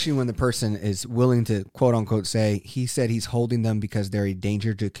mean, especially when the person is willing to, quote unquote, say, he said he's holding them because they're a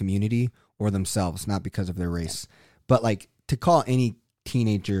danger to the community or themselves, not because of their race. Yeah. But like to call any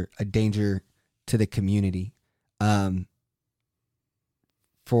teenager a danger to the community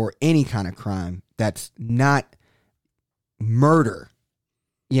for any kind of crime that's not murder,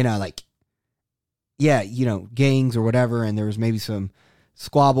 gangs or whatever. And there was maybe some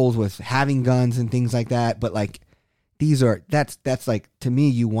squabbles with having guns and things like that. But like, that's like, to me,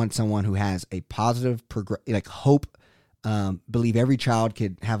 you want someone who has a positive, hope, believe every child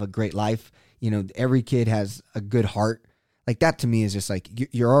could have a great life. Every kid has a good heart. Like that to me is just like,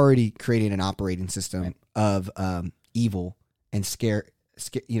 you're already creating an operating system of evil and scare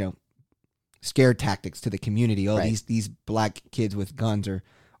tactics to the community. Oh, right. These black kids with guns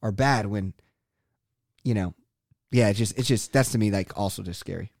are bad when, yeah, it's just that's to me like also just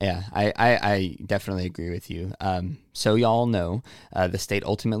scary. Yeah, I definitely agree with you. So y'all know, the state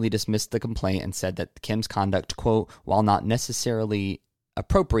ultimately dismissed the complaint and said that Kim's conduct, quote, while not necessarily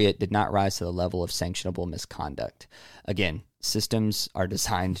appropriate, did not rise to the level of sanctionable misconduct. Again, systems are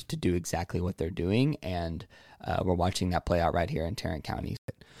designed to do exactly what they're doing, and we're watching that play out right here in Tarrant County.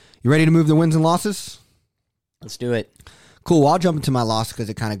 You ready to move the wins and losses? Let's do it. Cool. Well, I'll jump into my loss because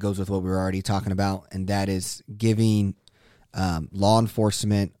it kind of goes with what we were already talking about, and that is giving law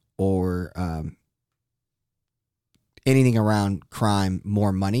enforcement or anything around crime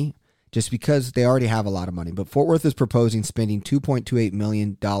more money, just because they already have a lot of money. But Fort Worth is proposing spending $2.28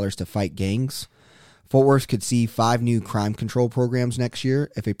 million to fight gangs. Fort Worth could see 5 new crime control programs next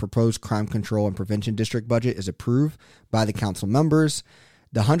year if a proposed crime control and prevention district budget is approved by the council members.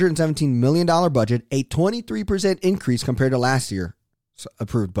 The $117 million budget, a 23% increase compared to last year's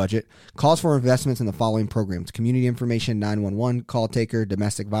approved budget, calls for investments in the following programs: community information, 911, call taker,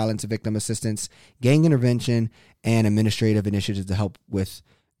 domestic violence victim assistance, gang intervention, and administrative initiatives to help with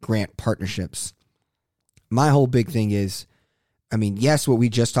grant partnerships. My whole big thing is, I mean, yes, what we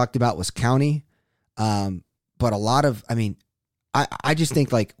just talked about was county, but a lot of, I mean, I just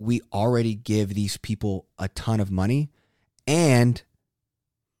think like we already give these people a ton of money, and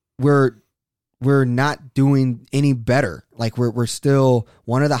we're not doing any better. Like we're still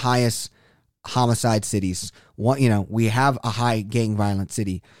one of the highest homicide cities. We have a high gang violence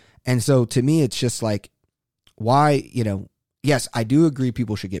city. And so to me, it's just like, why, yes, I do agree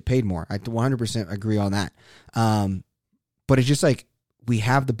people should get paid more. I 100% agree on that. But it's just like, we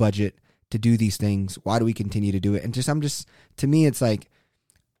have the budget to do these things. Why do we continue to do it? And to me, it's like,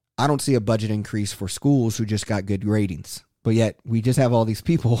 I don't see a budget increase for schools who just got good ratings, but yet we just have all these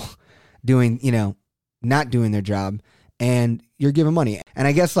people doing, not doing their job, and you're giving money. And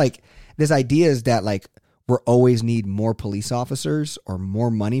I guess like this idea is that like we're always need more police officers or more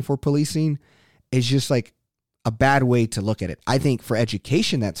money for policing is just like a bad way to look at it. I think for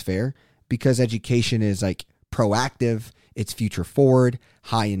education, that's fair, because education is like proactive, it's future forward,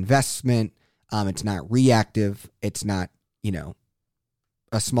 high investment. It's not reactive. It's not,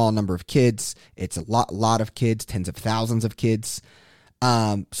 a small number of kids. It's a lot of kids, tens of thousands of kids.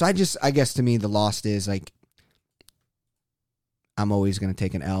 So I guess to me, the loss is like, I'm always going to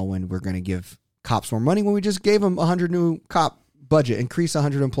take an L when we're going to give cops more money when we just gave them 100 new cop budget, increase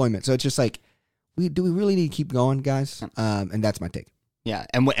 100 employment. So it's just like, do we really need to keep going, guys? And that's my take. Yeah,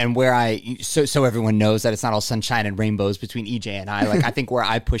 and where so everyone knows that it's not all sunshine and rainbows between EJ and I. Like, I think where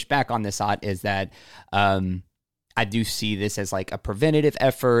I push back on this is that I do see this as like a preventative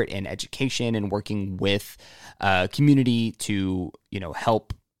effort in education and working with community to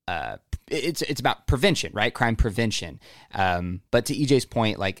help. It's about prevention, right? Crime prevention. But to EJ's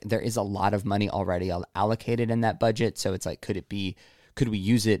point, like there is a lot of money already allocated in that budget. So it's like, could we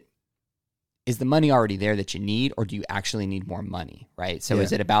use it? Is the money already there that you need, or do you actually need more money, right? So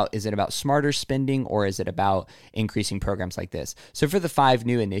is it about smarter spending, or is it about increasing programs like this? So for the 5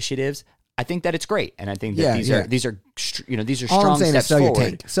 new initiatives, I think that it's great, and I think that these are All I'm strong saying steps is sell your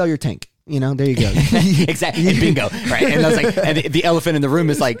forward. tank. Sell your tank. There you go. Exactly, and bingo, right? And that's like, and the elephant in the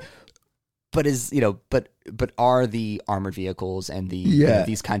room is like, but are the armored vehicles and the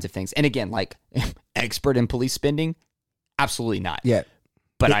these kinds of things? And again, like expert in police spending, absolutely not. Yeah.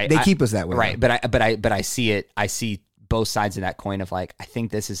 But they keep us that way, right? But I see it. I see both sides of that coin of like, I think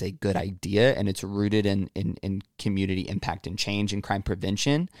this is a good idea, and it's rooted in community impact and change and crime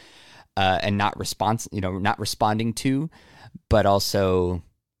prevention, and not responding to, but also,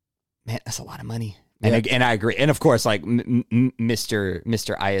 man, that's a lot of money. And I agree. And of course, like Mr.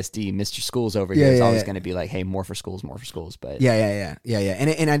 ISD, Mr. Schools over here is always going to be like, hey, more for schools. But yeah.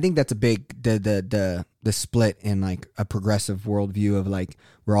 And I think that's a big the split in like a progressive worldview of like,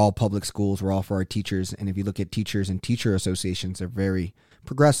 we're all public schools, we're all for our teachers. And if you look at teachers and teacher associations, they're very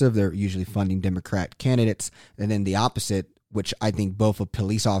progressive. They're usually funding Democrat candidates. And then the opposite, which I think both a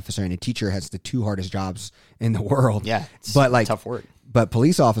police officer and a teacher has the 2 hardest jobs in the world. Yeah, but like tough word. But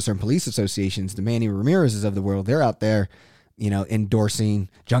police officer and police associations, the Manny Ramirez's of the world, they're out there, endorsing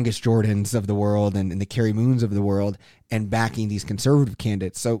Jungus Jordans of the world and the Carrie Moons of the world and backing these conservative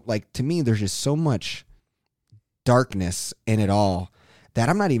candidates. So, like, to me, there's just so much darkness in it all that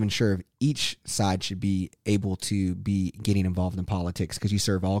I'm not even sure if each side should be able to be getting involved in politics, because you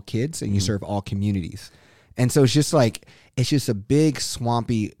serve all kids and you serve all communities. And so it's just like, it's just a big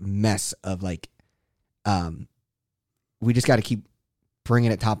swampy mess of like, we just got to keep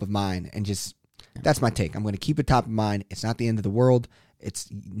bringing it top of mind, and just, that's my take. I'm going to keep it top of mind. It's not the end of the world. It's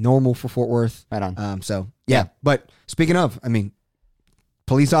normal for Fort Worth. Right on. So yeah. But speaking of, I mean,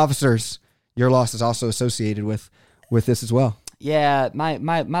 police officers, your loss is also associated with this as well. Yeah. My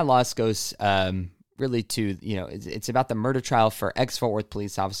loss goes, really to, it's about the murder trial for ex-Fort Worth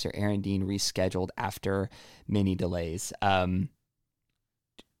police officer Aaron Dean, rescheduled after many delays. Aaron,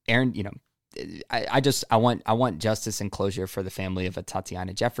 I want justice and closure for the family of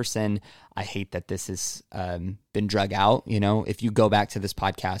Tatiana Jefferson. I hate that this has been drug out. If you go back to this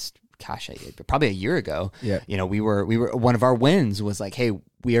podcast, probably a year ago, we were one of our wins was like, hey,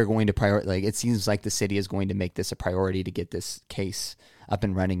 we are going to prioritize. Like, it seems like the city is going to make this a priority to get this case up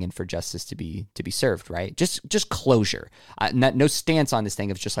and running and for justice to be served, right? Just closure. No stance on this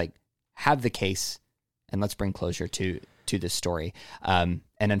thing of just like have the case and let's bring closure to this story. And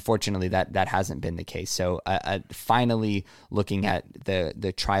unfortunately that hasn't been the case. So finally looking at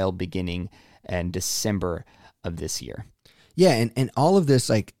the trial beginning in December of this year. Yeah. And all of this,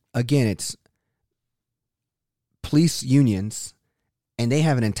 like, again, it's police unions, and they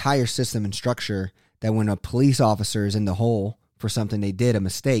have an entire system and structure that when a police officer is in the hole for something they did, a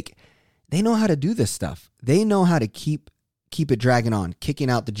mistake, they know how to do this stuff. They know how to keep it dragging on, kicking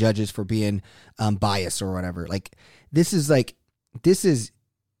out the judges for being biased or whatever. Like, this is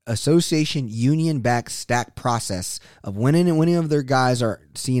association union-backed stack process of when any of their guys are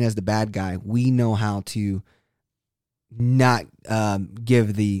seen as the bad guy, we know how to not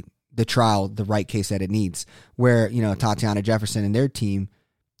give the trial the right case that it needs. Where, Tatiana Jefferson and their team,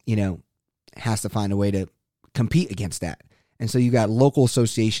 has to find a way to compete against that. And so you got local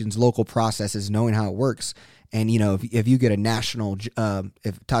associations, local processes, knowing how it works. And, if you get a national,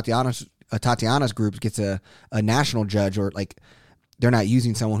 if Tatiana's group gets a national judge, or like they're not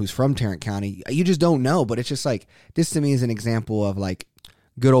using someone who's from Tarrant County, you just don't know. But it's just like, this to me is an example of like,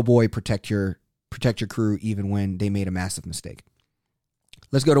 good old boy, protect your crew even when they made a massive mistake.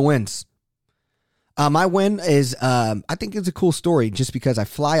 Let's go to wins. My win is, I think it's a cool story just because I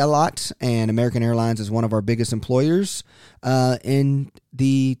fly a lot, and American Airlines is one of our biggest employers in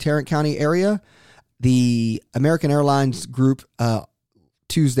the Tarrant County area. The American Airlines group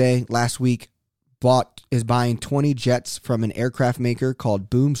Tuesday last week is buying 20 jets from an aircraft maker called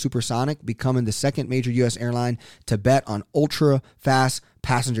Boom Supersonic, becoming the second major U.S. airline to bet on ultra-fast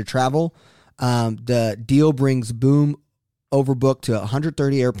passenger travel. The deal brings Boom overbooked to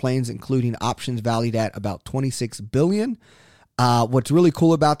 130 airplanes, including options valued at about $26 billion. What's really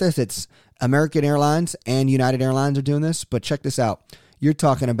cool about this, it's American Airlines and United Airlines are doing this, but check this out. You're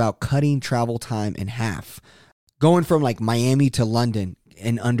talking about cutting travel time in half. Going from like Miami to London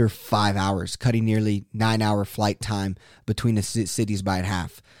in under 5 hours, cutting nearly 9-hour flight time between the cities by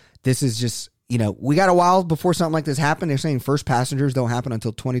half. This is just, we got a while before something like this happened. They're saying first passengers don't happen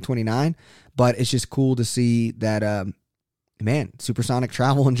until 2029, but it's just cool to see that, supersonic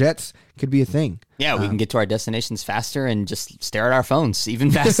travel and jets could be a thing. Yeah, we can get to our destinations faster and just stare at our phones even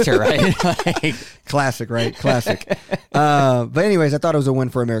faster, right? Classic, right? Classic. But anyways, I thought it was a win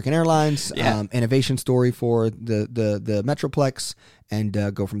for American Airlines. Yeah. Innovation story for the Metroplex, and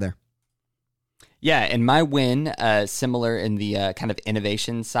go from there. Yeah, and my win, similar in the kind of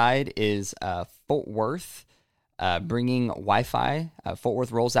innovation side, is Fort Worth. Bringing Wi-Fi. Fort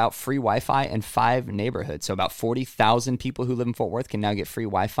Worth rolls out free Wi-Fi in 5 neighborhoods. So about 40,000 people who live in Fort Worth can now get free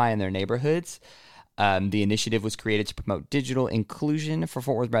Wi-Fi in their neighborhoods. The initiative was created to promote digital inclusion for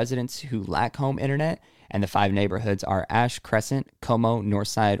Fort Worth residents who lack home internet. And the 5 neighborhoods are Ash, Crescent, Como,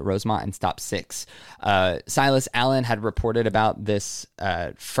 Northside, Rosemont, and Stop 6. Silas Allen had reported about this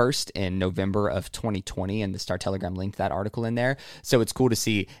first in November of 2020, and the Star-Telegram linked that article in there. So it's cool to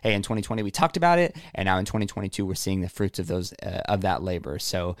see, hey, in 2020 we talked about it, and now in 2022 we're seeing the fruits of those of that labor.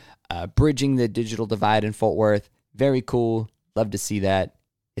 So bridging the digital divide in Fort Worth, very cool. Love to see that.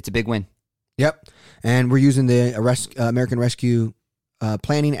 It's a big win. Yep. And we're using the American Rescue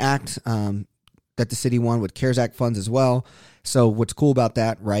Planning Act that the city won with CARES Act funds as well. So what's cool about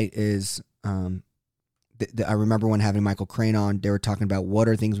that, right, is I remember when having Michael Crane on, they were talking about what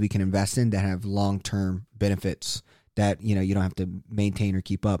are things we can invest in that have long-term benefits that, you don't have to maintain or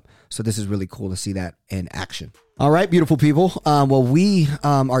keep up. So this is really cool to see that in action. All right, beautiful people. Well, we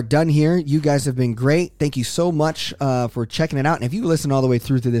are done here. You guys have been great. Thank you so much for checking it out. And if you listen all the way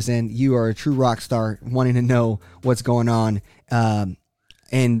through to this end, you are a true rock star wanting to know what's going on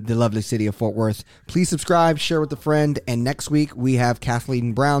in the lovely city of Fort Worth. Please subscribe, share with a friend. And next week we have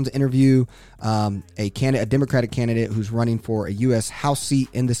Kathleen Brown's interview, a Democratic candidate who's running for a U.S. House seat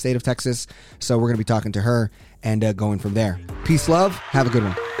in the state of Texas. So we're going to be talking to her and going from there. Peace, love. Have a good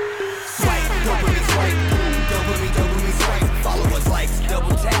one.